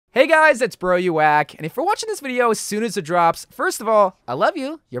Hey guys, it's Bro You Whack, and if you're watching this video as soon as it drops, first of all, I love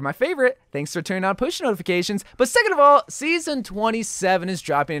you, you're my favorite, thanks for turning on push notifications, but second of all, Season 27 is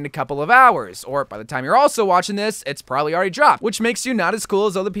dropping in a couple of hours, or by the time you're also watching this, it's probably already dropped, which makes you not as cool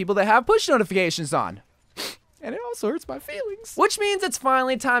as other people that have push notifications on. And it also hurts my feelings. Which means it's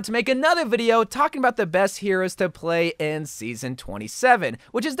finally time to make another video talking about the best heroes to play in Season 27,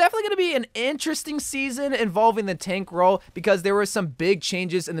 which is definitely going to be an interesting season involving the tank role because there were some big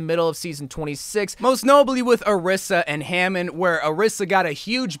changes in the middle of Season 26, most notably with Orisa and Hammond, where Orisa got a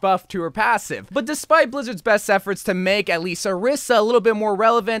huge buff to her passive. But despite Blizzard's best efforts to make at least Orisa a little bit more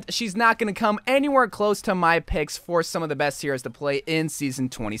relevant, she's not going to come anywhere close to my picks for some of the best heroes to play in Season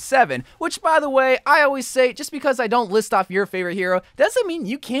 27, which, by the way, I always say, just because I don't list off your favorite hero doesn't mean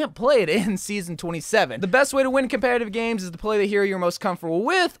you can't play it in Season 27. The best way to win competitive games is to play the hero you're most comfortable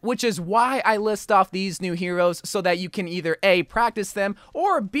with, which is why I list off these new heroes so that you can either A, practice them,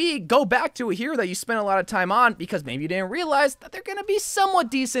 or B, go back to a hero that you spent a lot of time on because maybe you didn't realize that they're going to be somewhat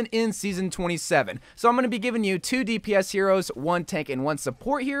decent in Season 27. So I'm going to be giving you 2 DPS heroes, 1 tank, and 1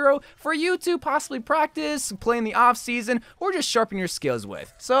 support hero for you to possibly practice, play in the off season, or just sharpen your skills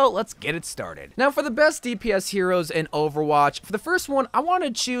with. So let's get it started. Now for the best DPS heroes in Overwatch, for the first one, I want to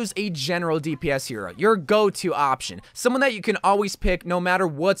choose a general DPS hero, your go-to option, someone that you can always pick no matter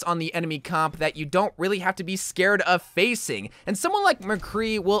what's on the enemy comp that you don't really have to be scared of facing. And someone like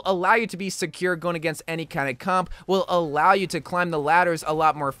McCree will allow you to be secure going against any kind of comp, will allow you to climb the ladders a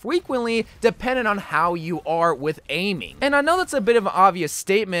lot more frequently depending on how you are with aiming. And I know that's a bit of an obvious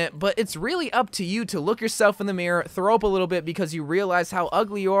statement, but it's really up to you to look yourself in the mirror, throw up a little bit because you realize how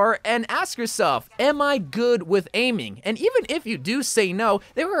ugly you are, and ask yourself, am I good with aiming? And even if you do say no,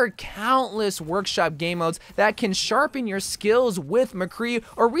 there are countless workshop game modes that can sharpen your skills with McCree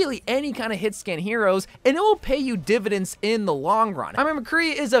or really any kind of hit scan heroes, and it will pay you dividends in the long run. I mean,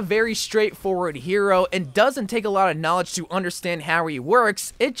 McCree is a very straightforward hero and doesn't take a lot of knowledge to understand how he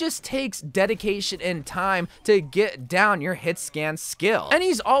works. It just takes dedication and time to get down your hit scan skill. And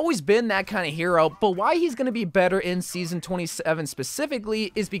he's always been that kind of hero, but why he's going to be better in Season 27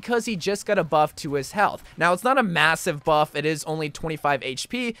 specifically is because he just got a buff to his health. Now, it's not a massive buff, it is only 25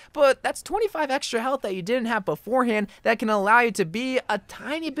 HP, but that's 25 extra health that you didn't have beforehand that can allow you to be a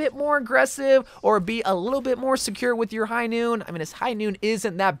tiny bit more aggressive or be a little bit more secure with your high noon. I mean, his high noon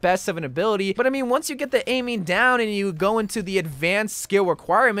isn't that best of an ability, but I mean, once you get the aiming down and you go into the advanced skill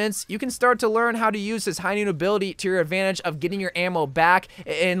requirements, you can start to learn how to use his high noon ability to your advantage of getting your ammo back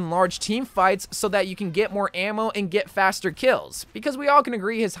in large team fights so that you can get more ammo and get faster kills. Because we all can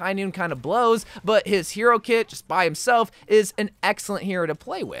agree his high noon kind of blows, but his hero kit just by himself is an excellent hero to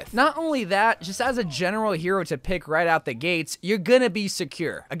play with. Not only that, just as a general hero to pick right out the gates, you're gonna be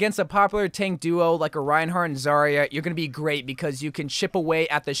secure. Against a popular tank duo like a Reinhardt and Zarya, you're gonna be great because you can chip away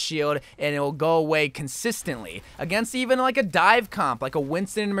at the shield and it will go away consistently. Against even like a dive comp, like a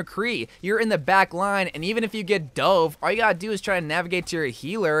Winston and McCree, you're in the back line, and even if you get dove, all you gotta do is try to navigate to your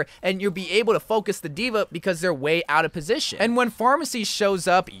healer and you'll be able to focus the diva because they're way out of position. And when Pharmacy shows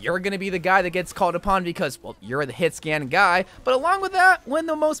up, you're gonna be the guy that gets called upon because, well, you're the hit scan guy. But along with that, when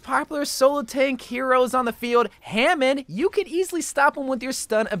the most popular solo tank hero is on the field, Hammond, you can easily stop him with your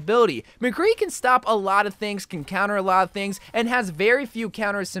stun ability. McCree can stop a lot of things, can counter a lot of things, and has very few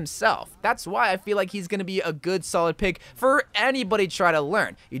counters himself. That's why I feel like he's going to be a good solid pick for anybody to try to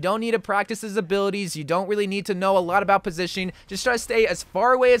learn. You don't need to practice his abilities, you don't really need to know a lot about positioning, just try to stay as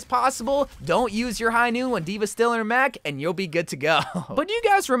far away as possible, don't use your high noon when Diva's still in her mech, and you'll be good to go. But do you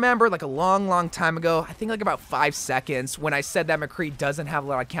guys remember like a long time ago, I think like about 5 seconds, when I said that McCree doesn't have a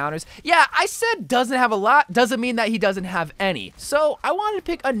lot of counters? Yeah, I said doesn't have a lot, doesn't mean that he doesn't have any. So I wanted to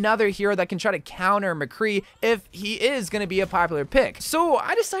pick another hero that can try to counter McCree if he is going to be a popular pick. So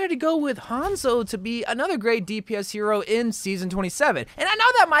I decided to go with Hanzo to be another great DPS hero in Season 27. And I know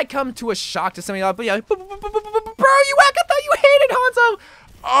that might come to a shock to some of y'all, but yeah, bro, you whack, I thought you hated Hanzo.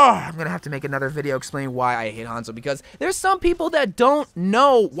 Oh, I'm gonna have to make another video explaining why I hate Hanzo because there's some people that don't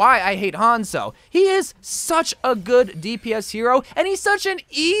know why I hate Hanzo. He is such a good DPS hero, and he's such an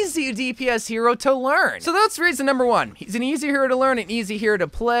easy DPS hero to learn. So that's reason number 1. He's an easy hero to learn, an easy hero to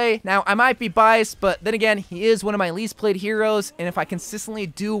play. Now, I might be biased, but then again, he is one of my least played heroes, and if I consistently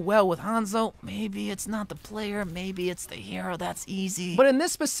do well with Hanzo, maybe it's not the player, maybe it's the hero that's easy. But in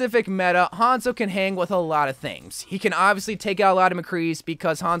this specific meta, Hanzo can hang with a lot of things. He can obviously take out a lot of McCrees because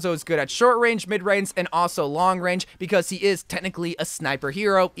because Hanzo is good at short range, mid range, and also long range because he is technically a sniper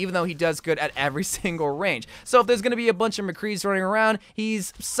hero, even though he does good at every single range. So if there's going to be a bunch of McCrees running around,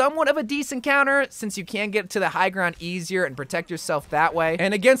 he's somewhat of a decent counter since you can get to the high ground easier and protect yourself that way.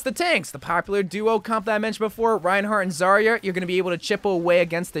 And against the tanks, the popular duo comp that I mentioned before, Reinhardt and Zarya, you're going to be able to chip away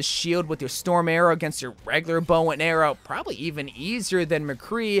against the shield with your Storm Arrow, against your regular bow and arrow, probably even easier than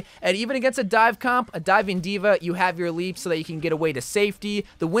McCree. And even against a dive comp, a diving diva, you have your leap so that you can get away to safety.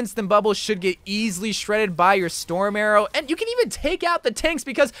 The Winston bubble should get easily shredded by your Storm Arrow, and you can even take out the tanks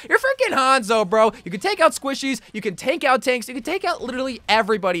because you're freaking Hanzo, bro. You can take out squishies, you can take out tanks, you can take out literally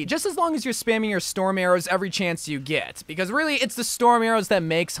everybody, just as long as you're spamming your Storm Arrows every chance you get. Because really, it's the Storm Arrows that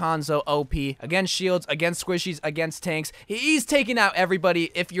makes Hanzo OP against shields, against squishies, against tanks. He's taking out everybody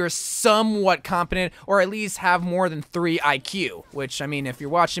if you're somewhat competent or at least have more than 3 IQ, which, I mean, if you're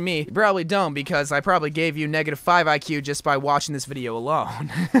watching me, you probably don't because I probably gave you -5 IQ just by watching this video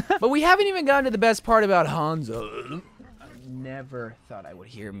alone. But we haven't even gotten to the best part about Hanzo. Never thought I would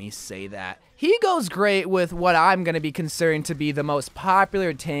hear me say that. He goes great with what I'm going to be considering to be the most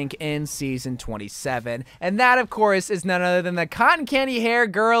popular tank in Season 27, and that, of course, is none other than the cotton candy hair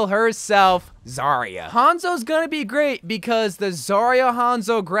girl herself, Zarya. Hanzo's gonna be great because the Zarya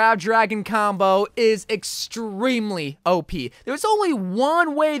Hanzo Grab Dragon combo is extremely OP. There's only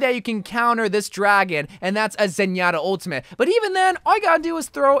one way that you can counter this dragon, and that's a Zenyatta ultimate. But even then, all you gotta do is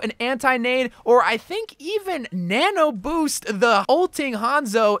throw an anti-nade, or I think even nano boost the ulting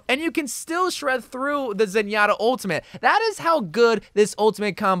Hanzo, and you can still shred through the Zenyatta ultimate. That is how good this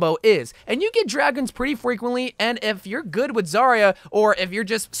ultimate combo is. And you get dragons pretty frequently, and if you're good with Zarya, or if you're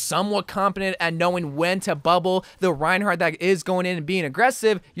just somewhat competent at knowing when to bubble the Reinhardt that is going in and being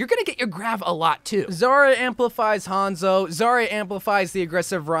aggressive, you're gonna get your grab a lot too. Zarya amplifies Hanzo, Zarya amplifies the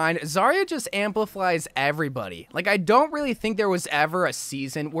aggressive Rein, Zarya just amplifies everybody. Like, I don't really think there was ever a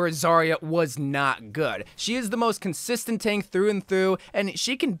season where Zarya was not good. She is the most consistent tank through and through, and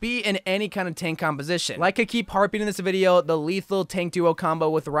she can be in any kind of tank composition. Like I keep harping in this video, the lethal tank duo combo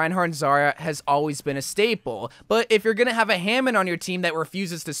with Reinhardt and Zarya has always been a staple. But if you're gonna have a Hammond on your team that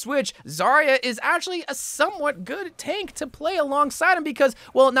refuses to switch, Zarya is actually a somewhat good tank to play alongside him because,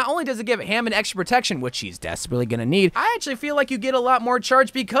 well, not only does it give Hammond extra protection, which he's desperately gonna need, I actually feel like you get a lot more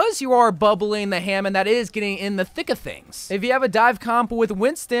charge because you are bubbling the Hammond that is getting in the thick of things. If you have a dive comp with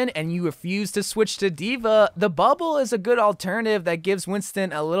Winston and you refuse to switch to Diva, the bubble is a good alternative that gives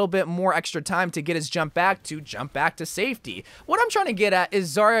Winston a little bit more extra time to get his jump back to safety. What I'm trying to get at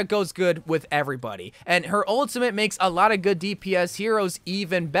is Zarya goes good with everybody, and her ultimate makes a lot of good DPS heroes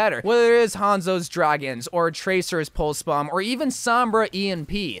even better. Whether it is Hanzo's Dragons, or Tracer's Pulse Bomb, or even Sombra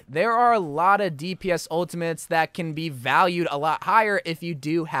EMP. There are a lot of DPS ultimates that can be valued a lot higher if you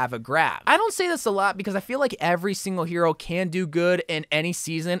do have a grab. I don't say this a lot because I feel like every single hero can do good in any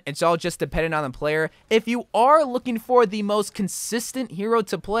season. It's all just dependent on the player. If you are looking for the most consistent hero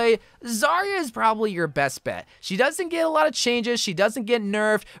to play, Zarya is probably your best bet. She doesn't get a lot of changes, she doesn't get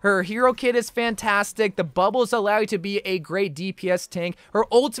nerfed, her hero kit is fantastic, the bubbles allow you to be a great DPS tank, her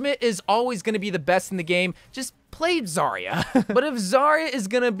ultimate is always going to be the best in the game. Just play Zarya. But if Zarya is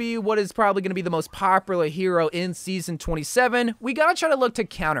gonna be what is probably gonna be the most popular hero in Season 27, we gotta try to look to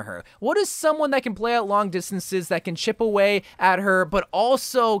counter her. What is someone that can play at long distances, that can chip away at her, but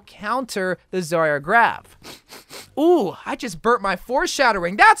also counter the Zarya grab? Ooh, I just burnt my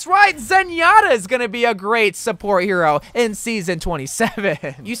foreshadowing. That's right, Zenyatta is gonna be a great support hero in Season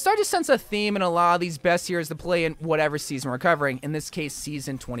 27. You start to sense a theme in a lot of these best heroes to play in whatever season we're covering, in this case,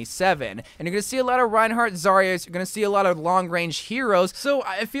 Season 27. And you're gonna see a lot of Reinhardt, Zaryas, you're gonna see a lot of long-range heroes, so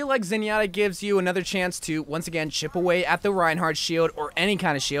I feel like Zenyatta gives you another chance to, once again, chip away at the Reinhardt shield, or any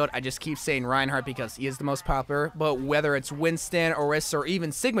kind of shield. I just keep saying Reinhardt because he is the most popular, but whether it's Winston, Orisa, or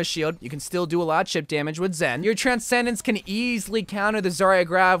even Sigma shield, you can still do a lot of chip damage with Zen. Your Transcendence can easily counter the Zarya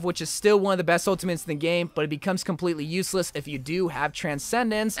grab, which is still one of the best ultimates in the game, but it becomes completely useless if you do have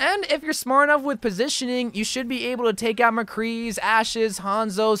Transcendence. And if you're smart enough with positioning, you should be able to take out McCree's, Ashes,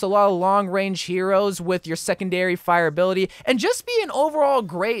 Hanzo's, a lot of long-range heroes with your secondary fire ability, and just be an overall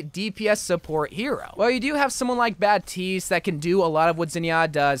great DPS support hero. While you do have someone like Baptiste that can do a lot of what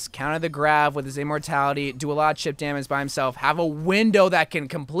Zenyatta does, counter the grab with his immortality, do a lot of chip damage by himself, have a window that can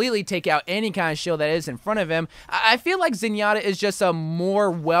completely take out any kind of shield that is in front of him, I feel like Zenyatta is just a more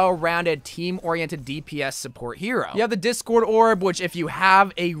well-rounded, team-oriented DPS support hero. You have the Discord Orb, which if you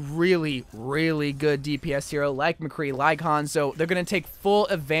have a really, really good DPS hero like McCree, like Hanzo, they're gonna take full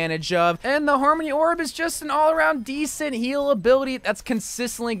advantage of, and the Harmony Orb is just an all-around decent heal ability that's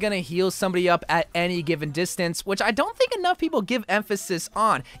consistently going to heal somebody up at any given distance, which I don't think enough people give emphasis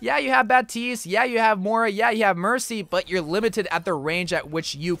on. Yeah, you have Baptiste, yeah, you have Mora, yeah, you have Mercy, but you're limited at the range at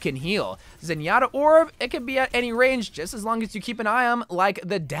which you can heal. Zenyatta Orb, it can be at any range just as long as you keep an eye on them like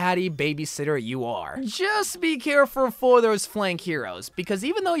the daddy babysitter you are. Just be careful for those flank heroes, because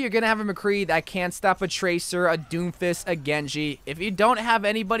even though you're going to have a McCree that can't stop a Tracer, a Doomfist, a Genji, if you don't have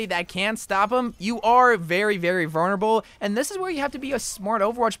anybody that can stop them, you are very, very vulnerable, and this is where you have to be a smart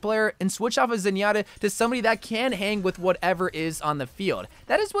Overwatch player and switch off a Zenyatta to somebody that can hang with whatever is on the field.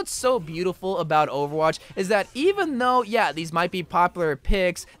 That is what's so beautiful about Overwatch, is that even though, yeah, these might be popular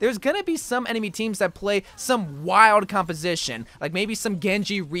picks, there's gonna be some enemy teams that play some wild composition, like maybe some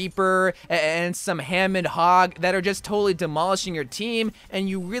Genji Reaper and some Hammond Hog that are just totally demolishing your team, and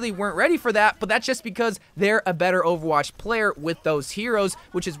you really weren't ready for that, but that's just because they're a better Overwatch player with those heroes,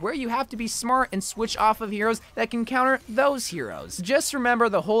 which is where you have to be smart and switch off of heroes that can counter those heroes. Just remember,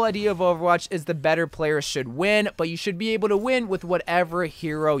 the whole idea of Overwatch is the better players should win, but you should be able to win with whatever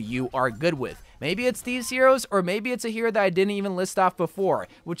hero you are good with. Maybe it's these heroes, or maybe it's a hero that I didn't even list off before,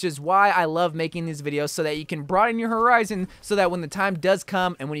 which is why I love making these videos, so that you can broaden your horizon, so that when the time does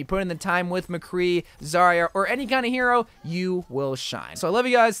come, and when you put in the time with McCree, Zarya, or any kind of hero, you will shine. So I love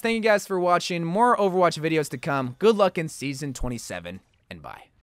you guys, thank you guys for watching, more Overwatch videos to come, good luck in Season 27, and bye.